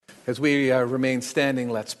As we remain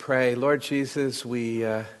standing, let's pray. Lord Jesus, we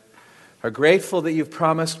are grateful that you've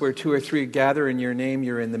promised where two or three gather in your name,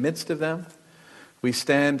 you're in the midst of them. We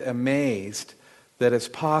stand amazed that it's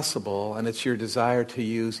possible and it's your desire to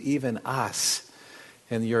use even us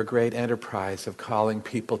in your great enterprise of calling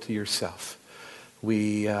people to yourself.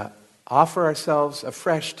 We offer ourselves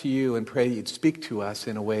afresh to you and pray you'd speak to us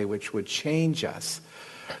in a way which would change us.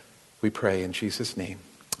 We pray in Jesus' name.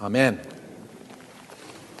 Amen.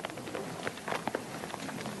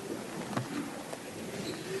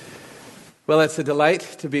 Well, it's a delight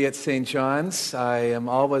to be at St. John's. I am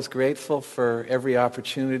always grateful for every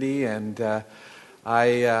opportunity, and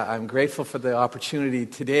I'm grateful for the opportunity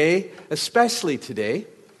today, especially today.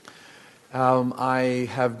 I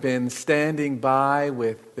have been standing by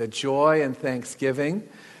with the joy and thanksgiving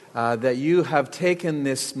that you have taken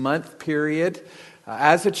this month period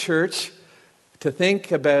as a church to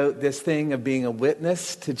think about this thing of being a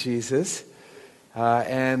witness to Jesus.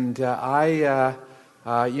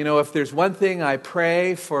 If there's one thing I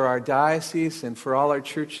pray for our diocese and for all our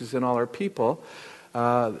churches and all our people,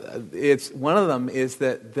 it's one of them is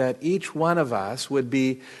that each one of us would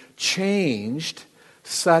be changed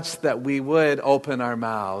such that we would open our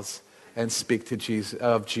mouths and speak to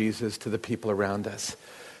Jesus to the people around us.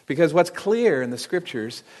 Because what's clear in the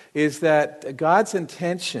Scriptures is that God's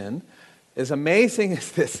intention, as amazing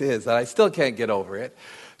as this is, I still can't get over it,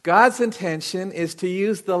 God's intention is to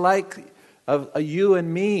use the like of you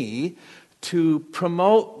and me to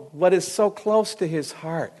promote what is so close to his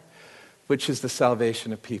heart, which is the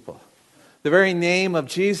salvation of people. The very name of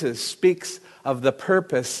Jesus speaks of the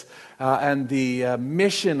purpose and the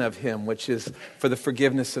mission of him, which is for the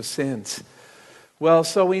forgiveness of sins. Well,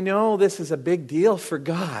 so we know this is a big deal for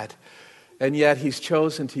God, and yet he's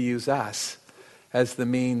chosen to use us as the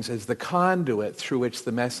means, as the conduit through which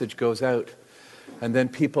the message goes out, and then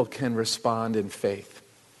people can respond in faith.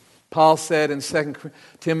 Paul said in 2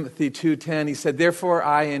 Timothy 2:10, he said, "Therefore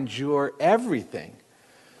I endure everything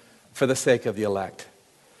for the sake of the elect,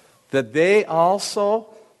 that they also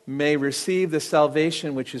may receive the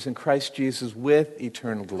salvation which is in Christ Jesus with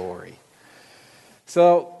eternal glory."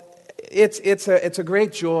 So it's a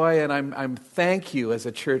great joy, and I'm thank you as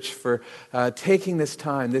a church for taking this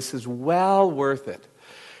time. This is well worth it.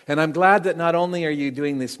 And I'm glad that not only are you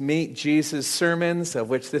doing this Meet Jesus sermons, of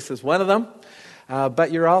which this is one of them,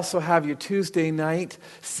 but you also have your Tuesday night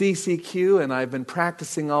CCQ, and I've been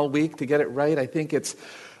practicing all week to get it right. I think it's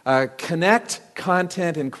Connect,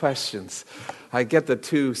 Content, and Questions. I get the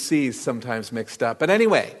two C's sometimes mixed up. But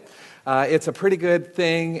anyway, it's a pretty good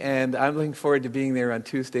thing, and I'm looking forward to being there on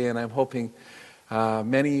Tuesday, and I'm hoping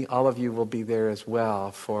all of you will be there as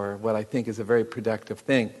well for what I think is a very productive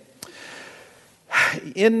thing.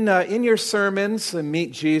 In your sermons,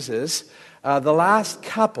 Meet Jesus, the last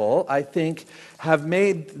couple, I think, have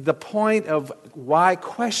made the point of why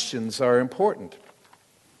questions are important.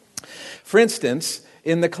 For instance,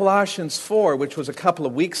 in the Colossians 4, which was a couple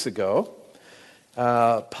of weeks ago,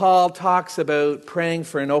 Paul talks about praying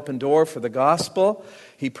for an open door for the gospel.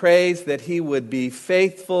 He prays that he would be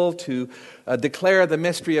faithful to declare the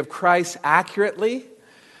mystery of Christ accurately.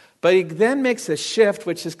 But he then makes a shift,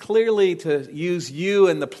 which is clearly to use you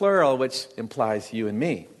in the plural, which implies you and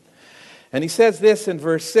me. And he says this in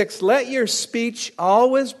verse 6, "Let your speech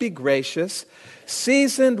always be gracious,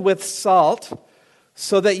 seasoned with salt,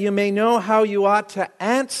 so that you may know how you ought to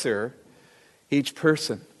answer each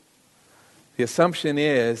person." The assumption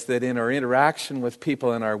is that in our interaction with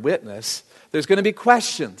people in our witness, there's going to be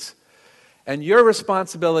questions. And your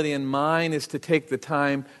responsibility and mine is to take the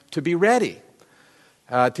time to be ready,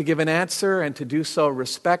 to give an answer and to do so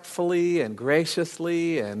respectfully and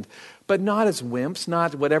graciously, but not as wimps,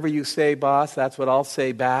 not whatever you say, boss, that's what I'll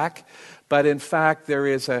say back. But in fact, there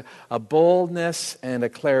is a boldness and a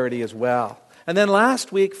clarity as well. And then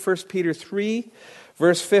last week, 1 Peter 3,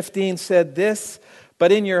 verse 15 said this,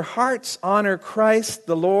 "But in your hearts honor Christ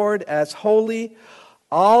the Lord as holy,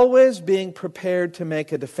 always being prepared to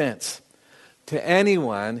make a defense to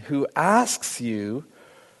anyone who asks you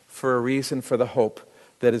for a reason for the hope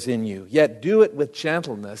that is in you. Yet do it with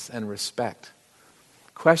gentleness and respect."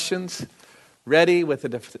 Questions, ready with a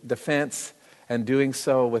defense, and doing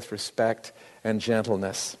so with respect and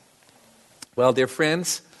gentleness. Well, dear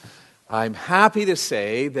friends, I'm happy to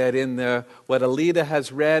say that in what Alida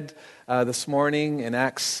has read this morning in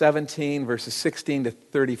Acts 17, verses 16 to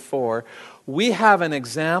 34, we have an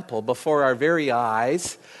example before our very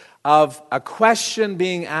eyes of a question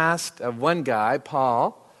being asked of one guy,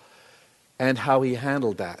 Paul, and how he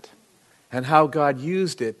handled that, and how God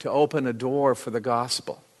used it to open a door for the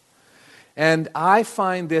gospel. And I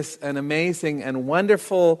find this an amazing and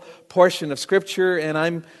wonderful portion of Scripture, and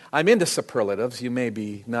I'm into superlatives. You may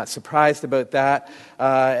be not surprised about that,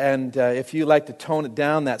 and if you like to tone it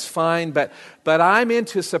down, that's fine. But I'm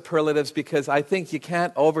into superlatives because I think you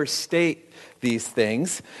can't overstate these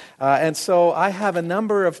things. And so I have a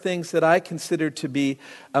number of things that I consider to be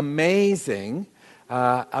amazing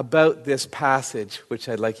about this passage, which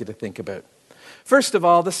I'd like you to think about. First of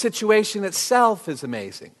all, the situation itself is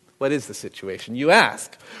amazing. What is the situation, you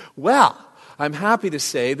ask? Well, I'm happy to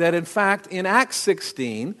say that, in fact, in Acts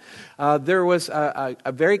 16, there was a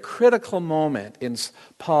very critical moment in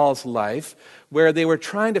Paul's life where they were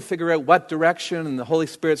trying to figure out what direction, and the Holy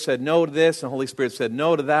Spirit said no to this, and the Holy Spirit said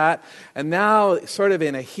no to that. And now, sort of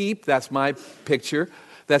in a heap, that's my picture,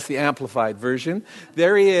 that's the amplified version,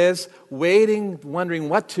 there he is, waiting, wondering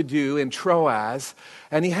what to do in Troas,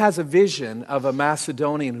 and he has a vision of a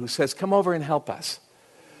Macedonian who says, come over and help us.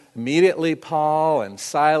 Immediately, Paul and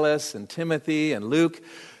Silas and Timothy and Luke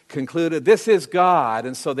concluded, this is God.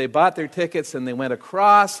 And so they bought their tickets and they went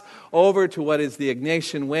across over to what is the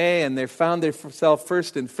Ignatian Way, and they found themselves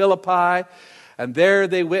first in Philippi. And there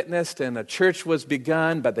they witnessed, and a church was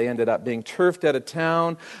begun, but they ended up being turfed out of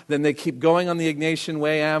town. Then they keep going on the Ignatian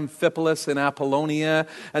Way, Amphipolis and Apollonia,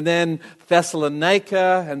 and then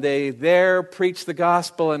Thessalonica, and they there preach the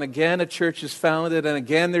gospel, and again a church is founded, and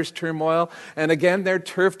again there's turmoil, and again they're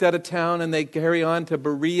turfed out of town, and they carry on to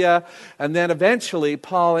Berea, and then eventually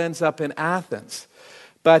Paul ends up in Athens.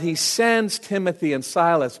 But he sends Timothy and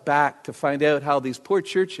Silas back to find out how these poor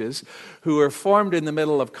churches, who are formed in the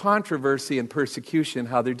middle of controversy and persecution,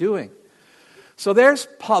 how they're doing. So there's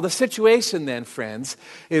Paul. The situation then, friends,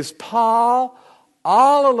 is Paul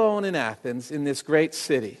all alone in Athens in this great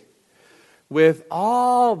city with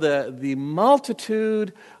all the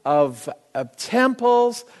multitude of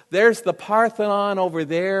temples. There's the Parthenon over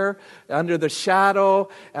there under the shadow,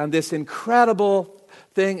 and this incredible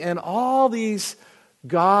thing, and all these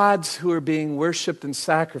gods who are being worshipped and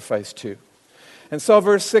sacrificed to. And so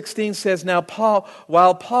verse 16 says, now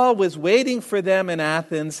while Paul was waiting for them in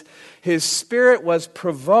Athens, his spirit was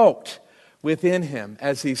provoked within him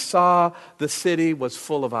as he saw the city was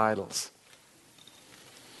full of idols.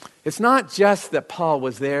 It's not just that Paul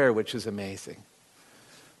was there, which is amazing.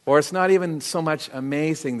 Or it's not even so much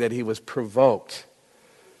amazing that he was provoked,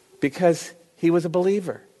 because he was a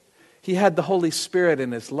believer. He had the Holy Spirit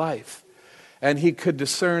in his life, and he could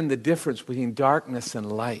discern the difference between darkness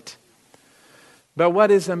and light. But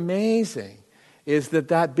what is amazing is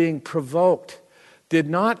that being provoked did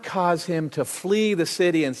not cause him to flee the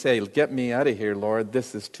city and say, get me out of here, Lord,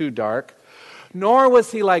 this is too dark. Nor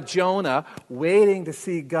was he like Jonah, waiting to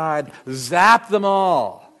see God zap them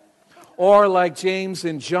all. Or like James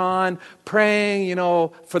and John, praying,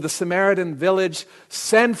 for the Samaritan village,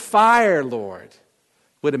 send fire, Lord.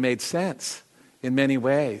 Would have made sense in many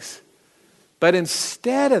ways. But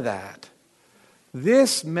instead of that,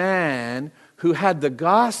 this man who had the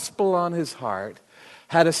gospel on his heart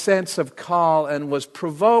had a sense of call and was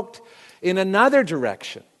provoked in another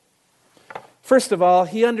direction. First of all,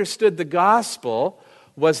 he understood the gospel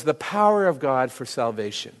was the power of God for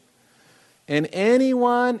salvation. And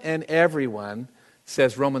anyone and everyone,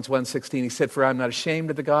 says Romans 1:16, he said, for I'm not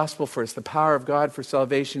ashamed of the gospel, for it's the power of God for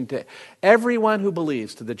salvation to everyone who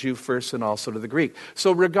believes, to the Jew first and also to the Greek.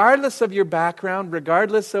 So regardless of your background,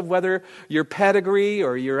 regardless of whether your pedigree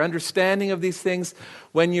or your understanding of these things,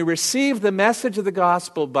 when you receive the message of the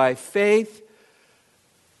gospel by faith,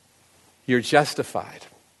 you're justified.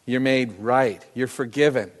 You're made right. You're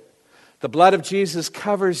forgiven. The blood of Jesus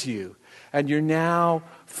covers you, and you're now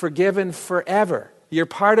forgiven forever. You're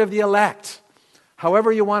part of the elect.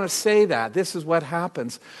 However you want to say that, this is what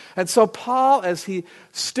happens. And so Paul, as he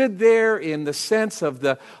stood there in the sense of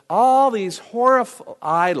all these horrible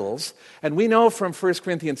idols, and we know from 1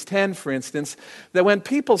 Corinthians 10, for instance, that when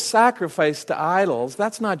people sacrifice to idols,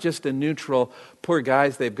 that's not just a neutral, poor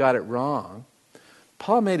guys, they've got it wrong.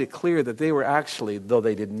 Paul made it clear that they were actually, though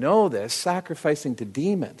they didn't know this, sacrificing to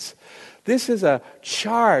demons. This is a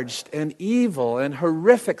charged and evil and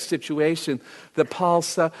horrific situation that Paul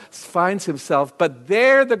finds himself. But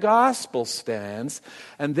there the gospel stands,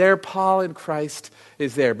 and there Paul in Christ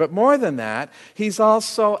is there. But more than that, he's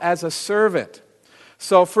also as a servant.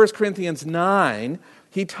 So 1 Corinthians 9,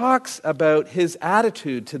 he talks about his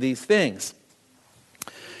attitude to these things.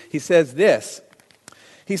 He says this.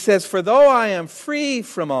 He says, for though I am free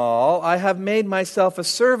from all, I have made myself a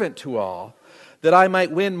servant to all, that I might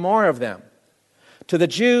win more of them. To the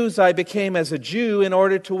Jews I became as a Jew in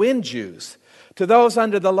order to win Jews. To those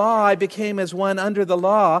under the law, I became as one under the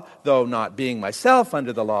law, though not being myself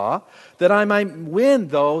under the law, that I might win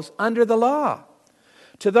those under the law.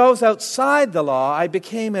 To those outside the law, I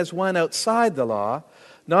became as one outside the law,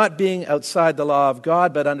 not being outside the law of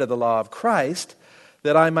God, but under the law of Christ,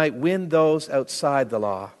 that I might win those outside the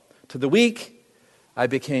law. To the weak, I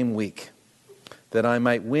became weak, that I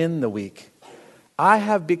might win the weak. I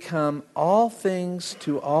have become all things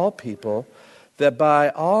to all people, that by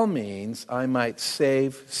all means I might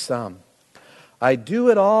save some. I do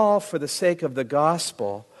it all for the sake of the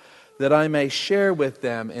gospel, that I may share with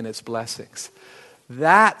them in its blessings.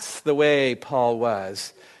 That's the way Paul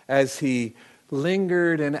was as he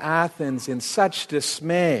lingered in Athens in such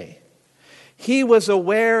dismay. He was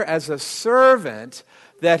aware as a servant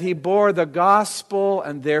that he bore the gospel,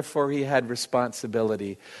 and therefore he had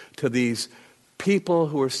responsibility to these people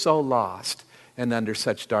who were so lost and under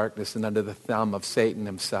such darkness and under the thumb of Satan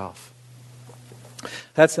himself.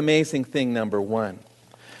 That's amazing thing number one.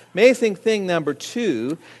 Amazing thing number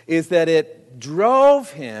two is that it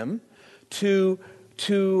drove him to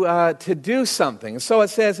do something. So it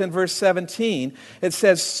says in verse 17, it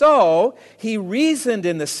says, "So he reasoned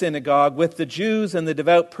in the synagogue with the Jews and the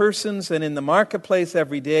devout persons, and in the marketplace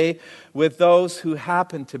every day with those who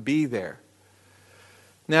happened to be there."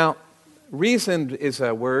 Now, reasoned is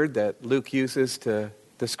a word that Luke uses to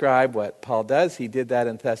describe what Paul does. He did that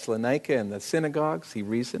in Thessalonica in the synagogues. He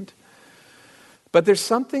reasoned. But there's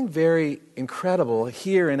something very incredible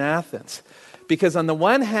here in Athens. Because on the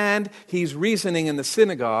one hand, he's reasoning in the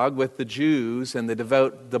synagogue with the Jews and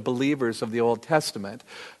the believers of the Old Testament,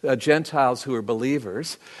 Gentiles who are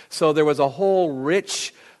believers. So there was a whole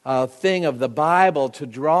rich thing of the Bible to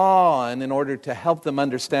draw on in order to help them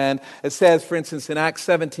understand. It says, for instance, in Acts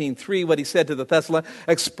 17:3, what he said to the Thessalonians,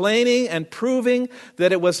 explaining and proving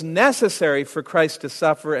that it was necessary for Christ to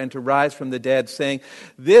suffer and to rise from the dead, saying,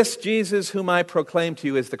 "This Jesus whom I proclaim to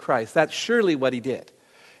you is the Christ." That's surely what he did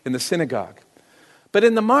in the synagogue. But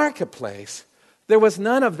in the marketplace, there was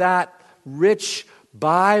none of that rich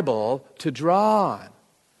Bible to draw on.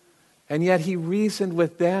 And yet he reasoned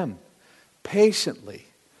with them patiently,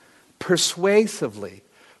 persuasively,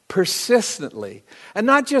 persistently, and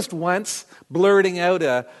not just once blurting out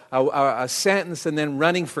a sentence and then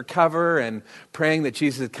running for cover and praying that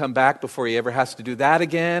Jesus would come back before he ever has to do that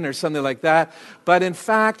again or something like that. But in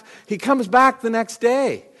fact, he comes back the next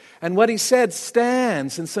day. And what he said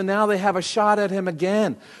stands, and so now they have a shot at him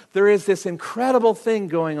again. There is this incredible thing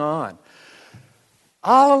going on.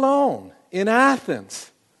 All alone in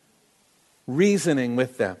Athens, reasoning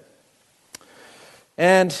with them.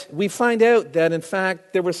 And we find out that, in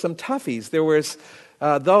fact, there were some toughies. There was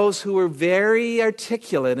those who were very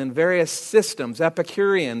articulate in various systems,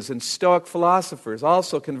 Epicureans and Stoic philosophers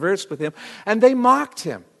also conversed with him, and they mocked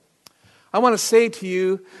him. I want to say to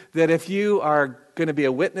you that if you are going to be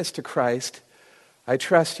a witness to Christ, I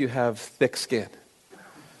trust you have thick skin.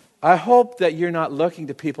 I hope that you're not looking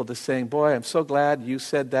to people to saying, "Boy, I'm so glad you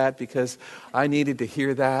said that because I needed to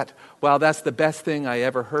hear that. Well, that's the best thing I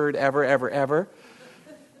ever heard, ever."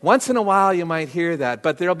 Once in a while you might hear that,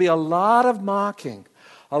 but there'll be a lot of mocking,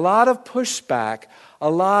 a lot of pushback, a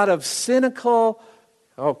lot of cynical,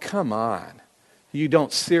 "Oh, come on. You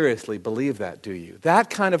don't seriously believe that, do you?" That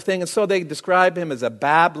kind of thing. And so they describe him as a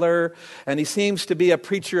babbler, and he seems to be a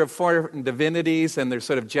preacher of foreign divinities, and they're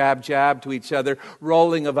sort of jab to each other,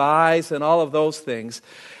 rolling of eyes and all of those things.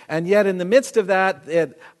 And yet in the midst of that,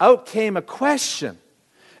 out came a question.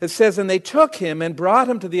 It says, "And they took him and brought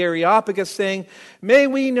him to the Areopagus, saying, 'May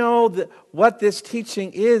we know what this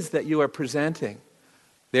teaching is that you are presenting?'"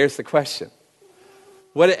 There's the question.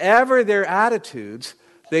 Whatever their attitudes,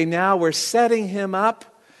 they now were setting him up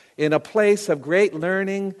in a place of great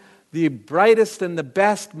learning. The brightest and the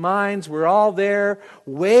best minds were all there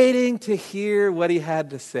waiting to hear what he had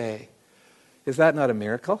to say. Is that not a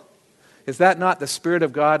miracle? Is that not the Spirit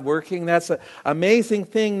of God working? That's an amazing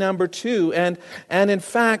thing, number two. And in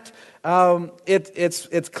fact,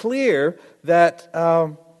 it's clear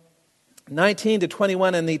that 19 to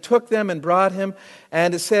 21, "And he took them and brought him."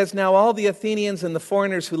 And it says, "Now all the Athenians and the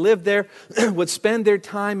foreigners who lived there would spend their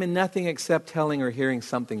time in nothing except telling or hearing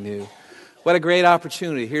something new." What a great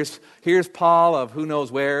opportunity. Here's Paul of who knows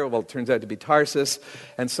where. Well, it turns out to be Tarsus.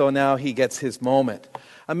 And so now he gets his moment.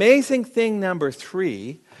 Amazing thing number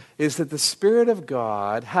three is that the Spirit of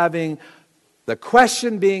God, having the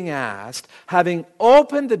question being asked, having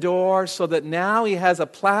opened the door so that now he has a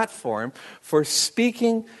platform for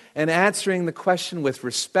speaking and answering the question with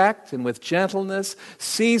respect and with gentleness,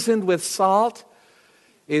 seasoned with salt,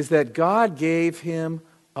 is that God gave him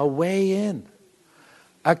a way in,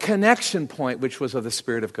 a connection point which was of the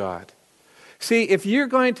Spirit of God. See, if you're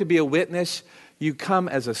going to be a witness, you come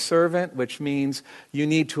as a servant, which means you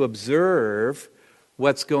need to observe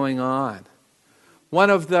what's going on. One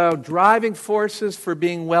of the driving forces for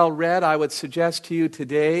being well-read, I would suggest to you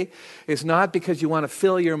today, is not because you want to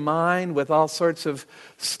fill your mind with all sorts of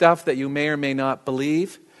stuff that you may or may not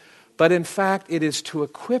believe, but in fact, it is to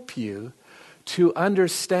equip you to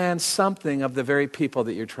understand something of the very people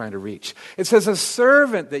that you're trying to reach. It's as a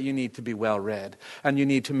servant that you need to be well-read, and you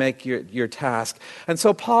need to make your task. And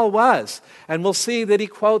so Paul was. And we'll see that he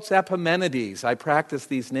quotes Epimenides. I practice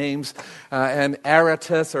these names, and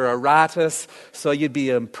Aratus or Aratus, so you'd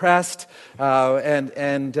be impressed. But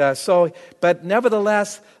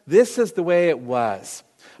nevertheless, this is the way it was.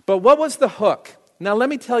 But what was the hook? Now, let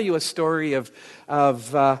me tell you a story of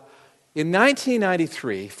in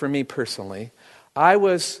 1993, for me personally,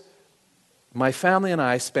 my family and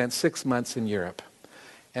I spent 6 months in Europe.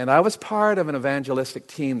 And I was part of an evangelistic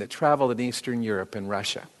team that traveled in Eastern Europe and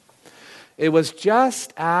Russia. It was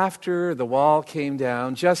just after the wall came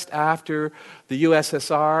down, just after the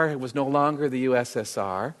USSR. It was no longer the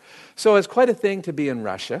USSR. So it was quite a thing to be in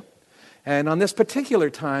Russia. And on this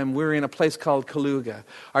particular time, we're in a place called Kaluga.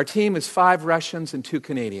 Our team is 5 Russians and 2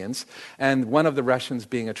 Canadians, and one of the Russians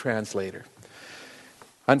being a translator.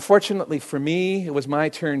 Unfortunately for me, it was my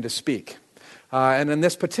turn to speak. And in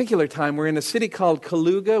this particular time, we're in a city called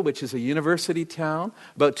Kaluga, which is a university town,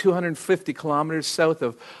 about 250 kilometers south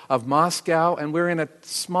of Moscow. And we're in a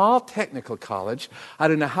small technical college. I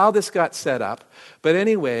don't know how this got set up. But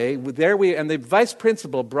anyway, and the vice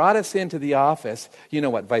principal brought us into the office. You know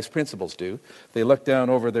what vice principals do. They look down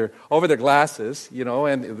over their glasses,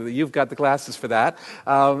 and you've got the glasses for that.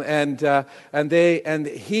 And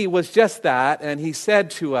he was just that, and he said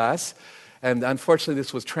to us, and unfortunately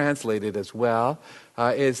this was translated as well,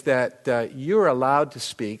 is that you're allowed to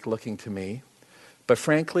speak, looking to me, but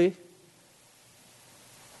frankly,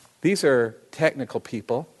 these are technical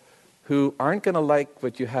people who aren't going to like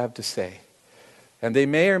what you have to say. And they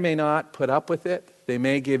may or may not put up with it. They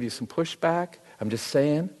may give you some pushback. I'm just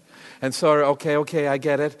saying. And so, okay, I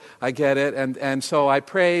get it. And so I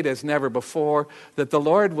prayed as never before that the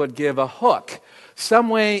Lord would give a hook, some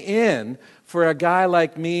way in, for a guy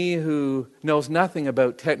like me who knows nothing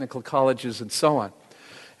about technical colleges and so on,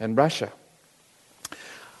 and Russia.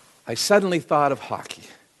 I suddenly thought of hockey,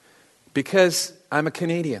 because I'm a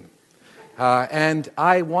Canadian. And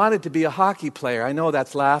I wanted to be a hockey player. I know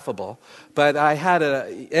that's laughable, but I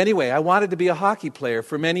wanted to be a hockey player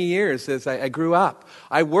for many years as I grew up.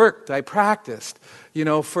 I worked, I practiced,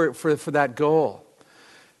 for that goal.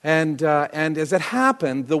 And as it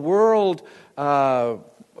happened, the world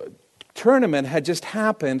tournament had just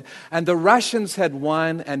happened, and the Russians had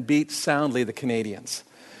won and beat soundly the Canadians.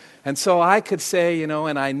 And so I could say,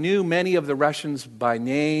 and I knew many of the Russians by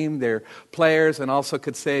name, their players, and also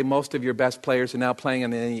could say most of your best players are now playing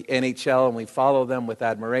in the NHL, and we follow them with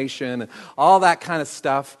admiration, and all that kind of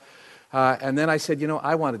stuff. And then I said,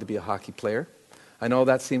 I wanted to be a hockey player. I know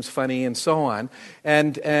that seems funny and so on.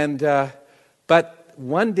 But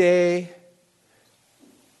one day,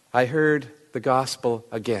 I heard the gospel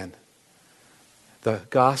again. The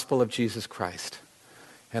gospel of Jesus Christ.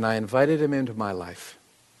 And I invited him into my life.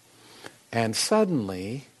 And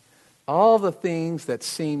suddenly, all the things that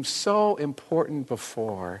seemed so important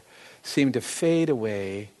before seemed to fade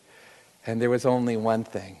away, and there was only one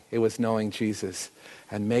thing. It was knowing Jesus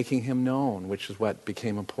and making him known, which is what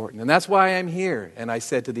became important. And that's why I'm here. And I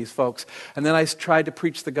said to these folks, and then I tried to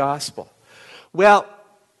preach the gospel. Well,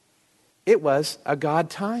 it was a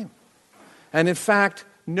God time. And in fact,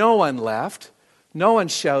 no one left. No one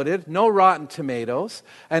shouted, no rotten tomatoes.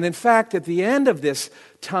 And in fact, at the end of this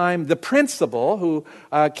time, the principal, who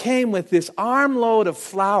came with this armload of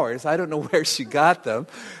flowers, I don't know where she got them,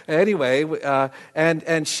 anyway,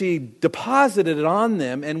 and she deposited it on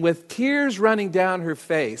them, and with tears running down her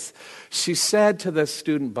face, she said to the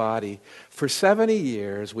student body, "For 70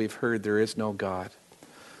 years we've heard there is no God,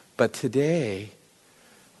 but today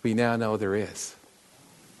we now know there is."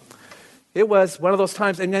 It was one of those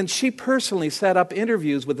times, and then she personally set up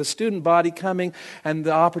interviews with the student body coming and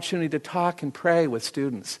the opportunity to talk and pray with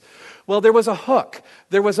students. Well, there was a hook,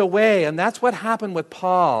 there was a way, and that's what happened with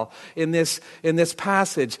Paul in this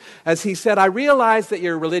passage. As he said, I realize that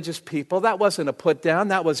you're religious people. That wasn't a put down,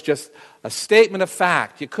 that was just a statement of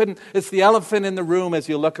fact. It's the elephant in the room as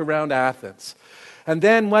you look around Athens. And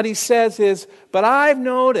then what he says is, but I've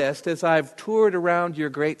noticed as I've toured around your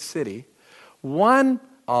great city, one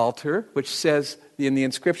altar, which says in the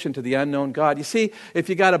inscription to the unknown God. You see, if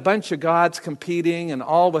you got a bunch of gods competing and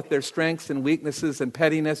all with their strengths and weaknesses and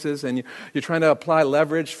pettinesses, and you're trying to apply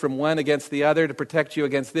leverage from one against the other to protect you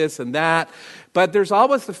against this and that, but there's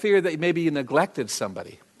always the fear that maybe you neglected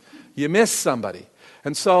somebody. You missed somebody.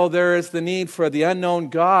 And so there is the need for the unknown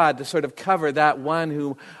God to sort of cover that one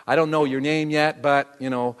who, I don't know your name yet, but,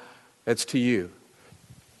 it's to you.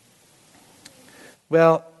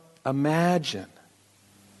 Well, imagine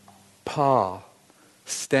Paul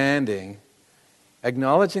standing,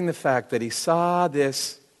 acknowledging the fact that he saw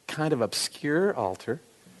this kind of obscure altar,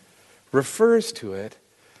 refers to it,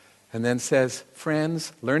 and then says,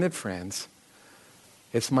 friends, learned friends,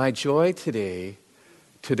 it's my joy today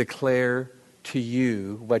to declare to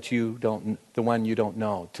you the one you don't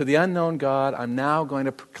know. To the unknown God, I'm now going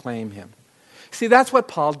to proclaim him. See, that's what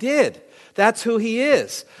Paul did. That's who he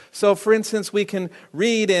is. So, for instance, we can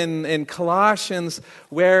read in Colossians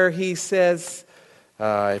where he says,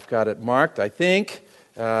 I've got it marked, I think.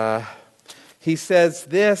 He says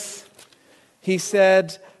this. He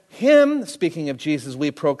said, him, speaking of Jesus,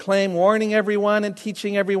 we proclaim, warning everyone and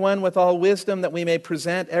teaching everyone with all wisdom that we may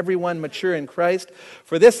present everyone mature in Christ.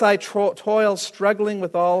 For this I toil, struggling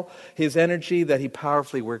with all his energy that he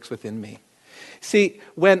powerfully works within me. See,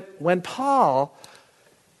 when Paul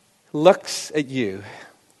looks at you,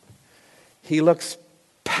 he looks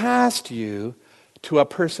past you to a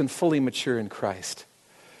person fully mature in Christ.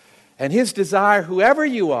 And his desire, whoever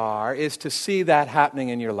you are, is to see that happening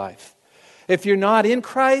in your life. If you're not in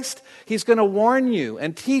Christ, he's going to warn you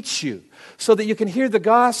and teach you so that you can hear the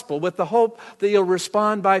gospel with the hope that you'll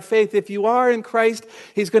respond by faith. If you are in Christ,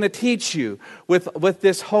 he's going to teach you with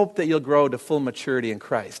this hope that you'll grow to full maturity in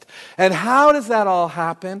Christ. And how does that all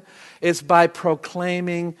happen? It's by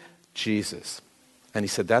proclaiming Jesus. And he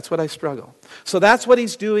said, that's what I struggle. So that's what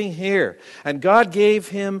he's doing here. And God gave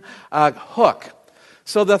him a hook.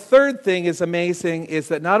 So the third thing is amazing, is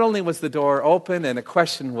that not only was the door open and a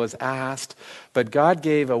question was asked, but God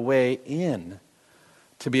gave a way in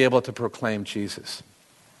to be able to proclaim Jesus.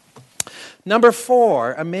 Number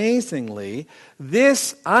 4, amazingly,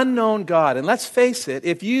 this unknown God, and let's face it,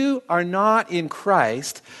 if you are not in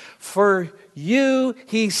Christ, for you,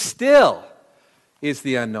 he still is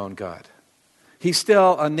the unknown God. He's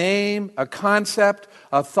still a name, a concept,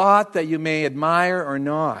 a thought that you may admire or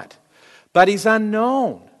not. But he's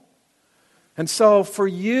unknown. And so for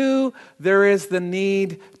you, there is the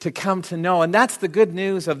need to come to know. And that's the good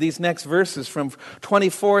news of these next verses from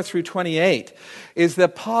 24 through 28, is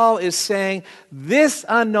that Paul is saying this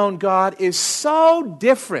unknown God is so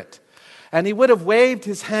different. And he would have waved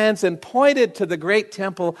his hands and pointed to the great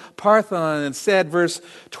temple Parthenon and said, verse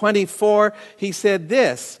 24, he said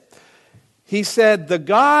this. He said, the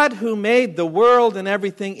God who made the world and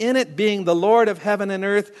everything in it, being the Lord of heaven and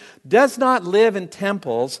earth, does not live in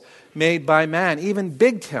temples made by man, even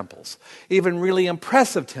big temples, even really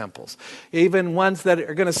impressive temples, even ones that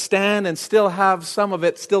are going to stand and still have some of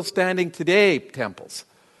it still standing today, temples.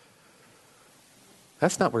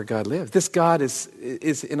 That's not where God lives. This God is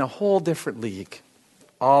in a whole different league,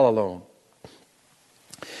 all alone.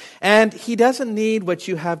 And he doesn't need what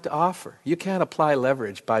you have to offer. You can't apply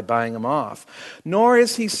leverage by buying him off. Nor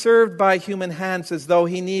is he served by human hands as though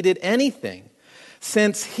he needed anything,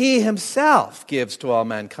 since he himself gives to all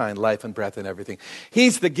mankind life and breath and everything.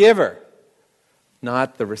 He's the giver,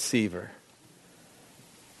 not the receiver.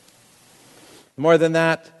 More than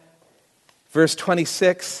that, verse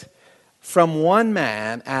 26, from one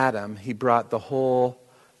man, Adam, he brought the whole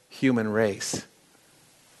human race.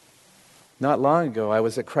 Not long ago, I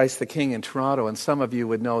was at Christ the King in Toronto, and some of you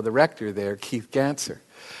would know the rector there, Keith Ganser.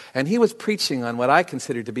 And he was preaching on what I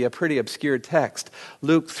consider to be a pretty obscure text,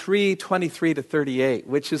 Luke 3:23-38,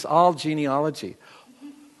 which is all genealogy.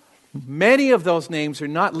 Many of those names are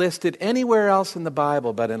not listed anywhere else in the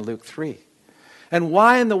Bible but in Luke 3. And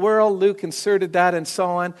why in the world Luke inserted that and so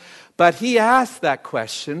on? But he asked that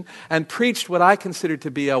question and preached what I consider to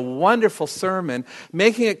be a wonderful sermon,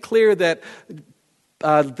 making it clear that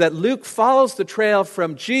Luke follows the trail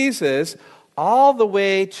from Jesus all the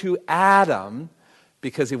way to Adam,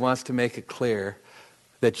 because he wants to make it clear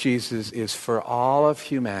that Jesus is for all of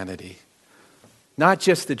humanity. Not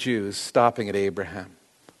just the Jews stopping at Abraham,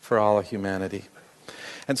 for all of humanity.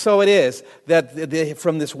 And so it is that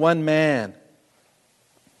from this one man.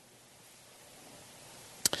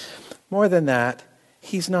 More than that,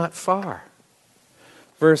 he's not far.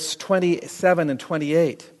 Verse 27 and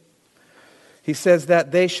 28. He says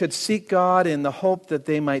that they should seek God in the hope that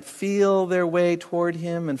they might feel their way toward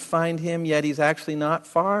Him and find Him, yet He's actually not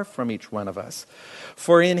far from each one of us.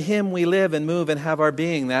 For in Him we live and move and have our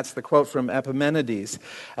being. That's the quote from Epimenides.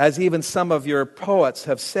 As even some of your poets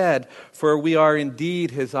have said, for we are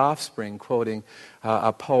indeed His offspring, quoting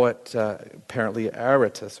a poet, apparently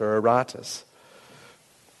Aratus.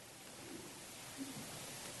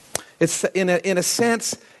 It's in a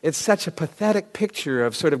sense, it's such a pathetic picture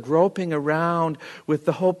of sort of groping around with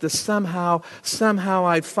the hope that somehow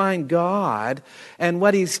I'd find God. And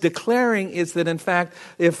what he's declaring is that, in fact,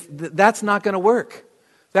 if that's not going to work.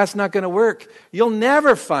 That's not going to work. You'll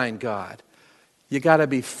never find God. You got to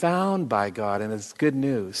be found by God, and it's good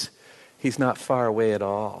news. He's not far away at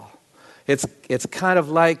all. It's kind of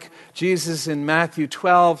like Jesus in Matthew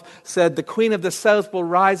 12 said, the Queen of the South will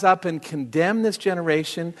rise up and condemn this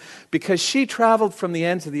generation because she traveled from the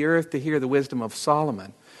ends of the earth to hear the wisdom of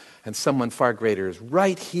Solomon. And someone far greater is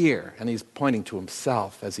right here. And he's pointing to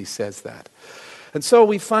himself as he says that. And so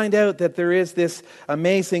we find out that there is this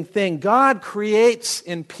amazing thing. God creates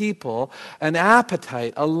in people an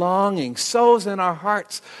appetite, a longing, sows in our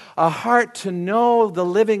hearts a heart to know the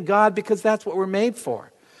living God, because that's what we're made for.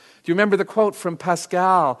 Do you remember the quote from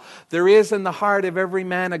Pascal? There is in the heart of every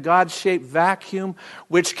man a God-shaped vacuum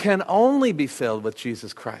which can only be filled with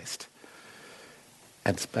Jesus Christ.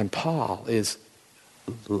 And Paul is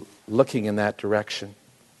looking in that direction.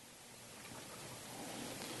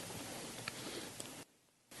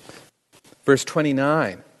 Verse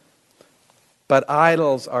 29. But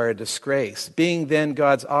idols are a disgrace. Being then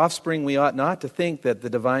God's offspring, we ought not to think that the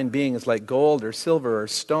divine being is like gold or silver or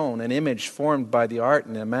stone, an image formed by the art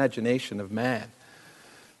and imagination of man.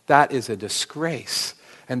 That is a disgrace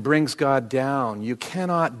and brings God down. You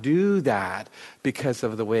cannot do that because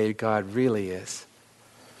of the way God really is.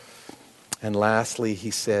 And lastly,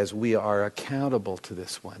 he says, we are accountable to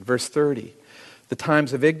this one. Verse 30. The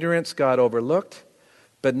times of ignorance God overlooked,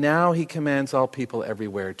 but now he commands all people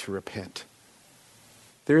everywhere to repent.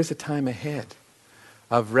 There is a time ahead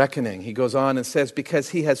of reckoning. He goes on and says, because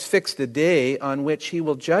he has fixed a day on which he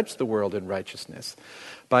will judge the world in righteousness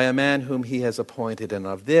by a man whom he has appointed. And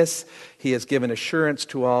of this he has given assurance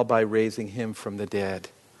to all by raising him from the dead.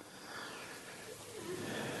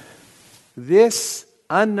 This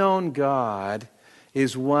unknown God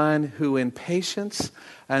is one who in patience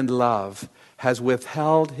and love has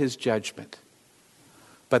withheld his judgment.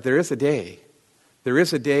 But there is a day. There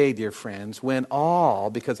is a day, dear friends, when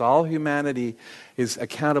because all humanity is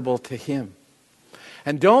accountable to him.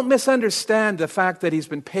 And don't misunderstand the fact that he's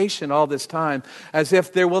been patient all this time as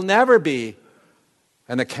if there will never be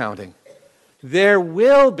an accounting. There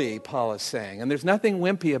will be, Paul is saying. And there's nothing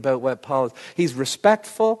wimpy about what Paul is. He's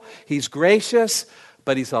respectful, he's gracious,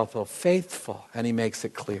 but he's also faithful, and he makes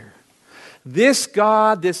it clear. This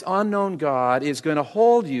God, this unknown God, is going to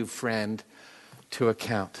hold you, friend, to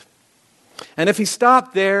account. And if he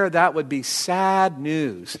stopped there, that would be sad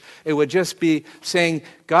news. It would just be saying,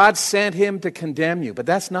 God sent him to condemn you. But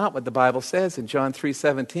that's not what the Bible says in John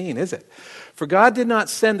 3:17, is it? For God did not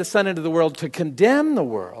send the Son into the world to condemn the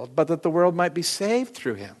world, but that the world might be saved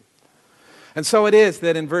through him. And so it is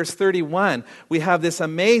that in verse 31, we have this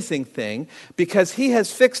amazing thing, because he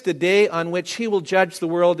has fixed a day on which he will judge the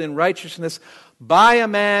world in righteousness by a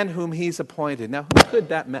man whom he's appointed. Now,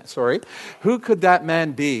 who could that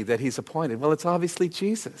man be that he's appointed? Well, it's obviously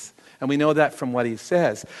Jesus. And we know that from what he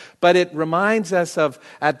says. But it reminds us of,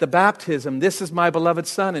 at the baptism, this is my beloved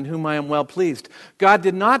Son in whom I am well pleased. God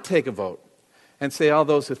did not take a vote and say, all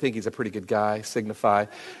those who think he's a pretty good guy signify.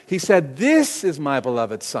 He said, this is my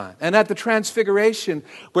beloved Son. And at the Transfiguration,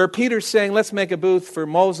 where Peter's saying, let's make a booth for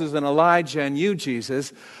Moses and Elijah and you,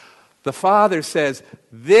 Jesus, the Father says,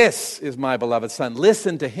 this is my beloved Son.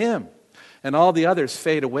 Listen to him. And all the others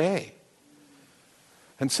fade away.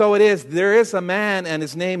 And so it is. There is a man, and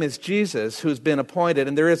his name is Jesus, who's been appointed.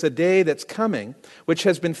 And there is a day that's coming, which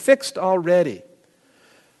has been fixed already.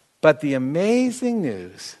 But the amazing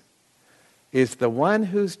news is the one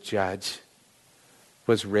whose judge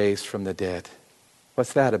was raised from the dead.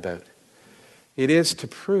 What's that about? It is to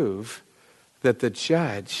prove that the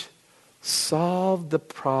judge solved the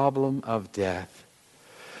problem of death.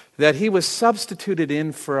 That he was substituted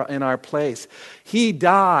in our place. He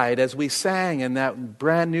died, as we sang in that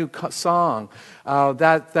brand new song.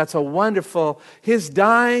 That's a wonderful, his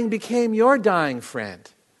dying became your dying, friend.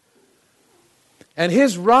 And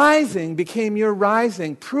his rising became your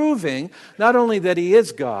rising, proving not only that he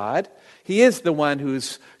is God, he is the one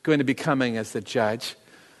who's going to be coming as the judge,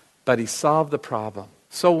 but he solved the problem.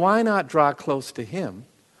 So why not draw close to him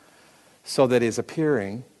so that his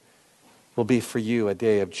appearing will be for you a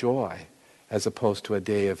day of joy as opposed to a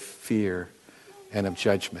day of fear and of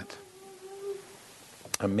judgment.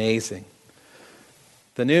 Amazing.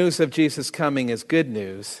 The news of Jesus coming is good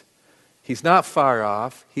news. He's not far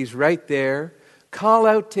off. He's right there. Call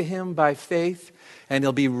out to him by faith, and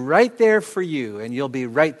he'll be right there for you, and you'll be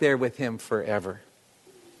right there with him forever.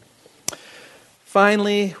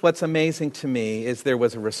 Finally, what's amazing to me is there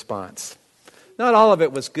was a response. Not all of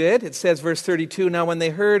it was good. It says, verse 32, now when they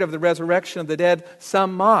heard of the resurrection of the dead,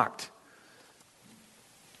 some mocked.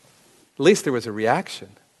 At least there was a reaction.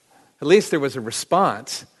 At least there was a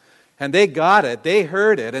response. And they got it, they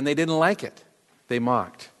heard it, and they didn't like it. They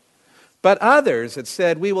mocked. But others had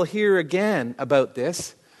said, we will hear again about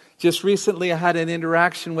this. Just recently I had an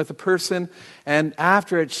interaction with a person, and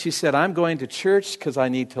after it she said, I'm going to church because I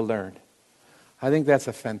need to learn. I think that's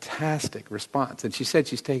a fantastic response. And she said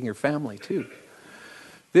she's taking her family too.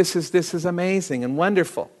 This is amazing and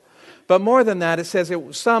wonderful. But more than that, it says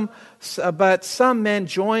but some men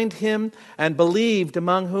joined him and believed,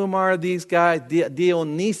 among whom are these guys,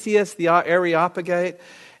 Dionysius the Areopagite,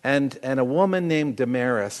 and a woman named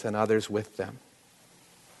Damaris, and others with them.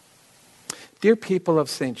 Dear people of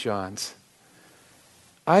St. John's,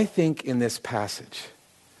 I think in this passage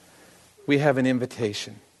we have an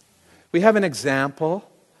invitation. We have an example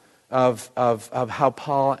of how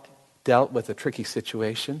Paul dealt with a tricky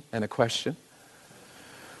situation and a question.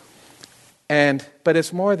 But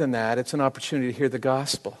it's more than that. It's an opportunity to hear the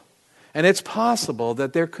gospel. And it's possible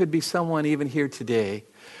that there could be someone even here today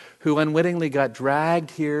who unwittingly got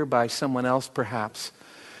dragged here by someone else perhaps,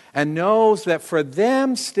 and knows that for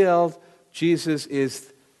them still Jesus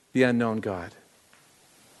is the unknown God.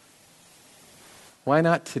 Why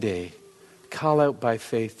not today call out by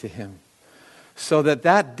faith to him, so that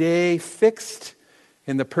that day fixed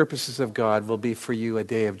in the purposes of God will be for you a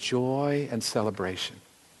day of joy and celebration.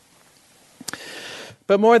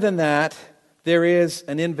 But more than that, there is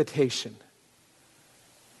an invitation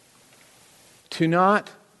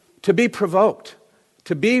to be provoked,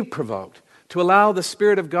 to allow the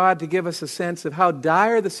Spirit of God to give us a sense of how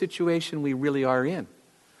dire the situation we really are in.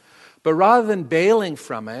 But rather than bailing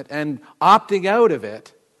from it and opting out of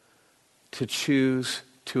it, to choose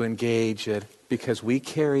to engage it because we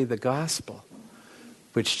carry the gospel,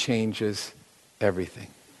 which changes everything.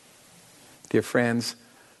 Dear friends,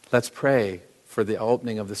 let's pray for the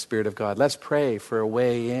opening of the Spirit of God. Let's pray for a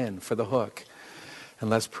way in, for the hook. And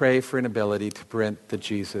let's pray for an ability to print the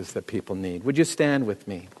Jesus that people need. Would you stand with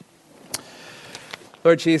me?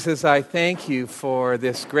 Lord Jesus, I thank you for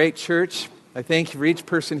this great church. I thank you for each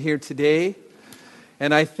person here today.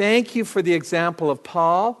 And I thank you for the example of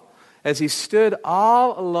Paul as he stood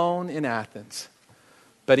all alone in Athens.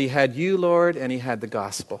 But he had you, Lord, and he had the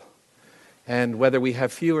gospel. And whether we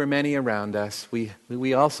have few or many around us,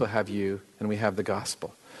 we also have you and we have the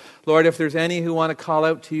gospel. Lord, if there's any who want to call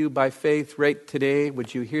out to you by faith right today,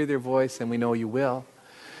 would you hear their voice? And we know you will.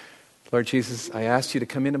 Lord Jesus, I ask you to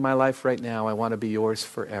come into my life right now. I want to be yours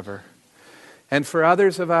forever. And for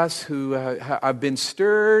others of us who have been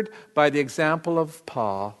stirred by the example of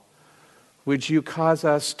Paul, would you cause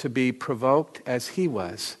us to be provoked as he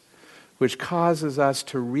was, which causes us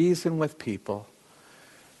to reason with people,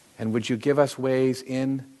 and would you give us ways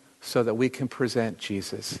in so that we can present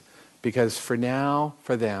Jesus? Because for now,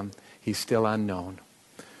 for them, he's still unknown.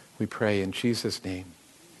 We pray in Jesus' name.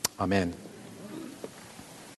 Amen.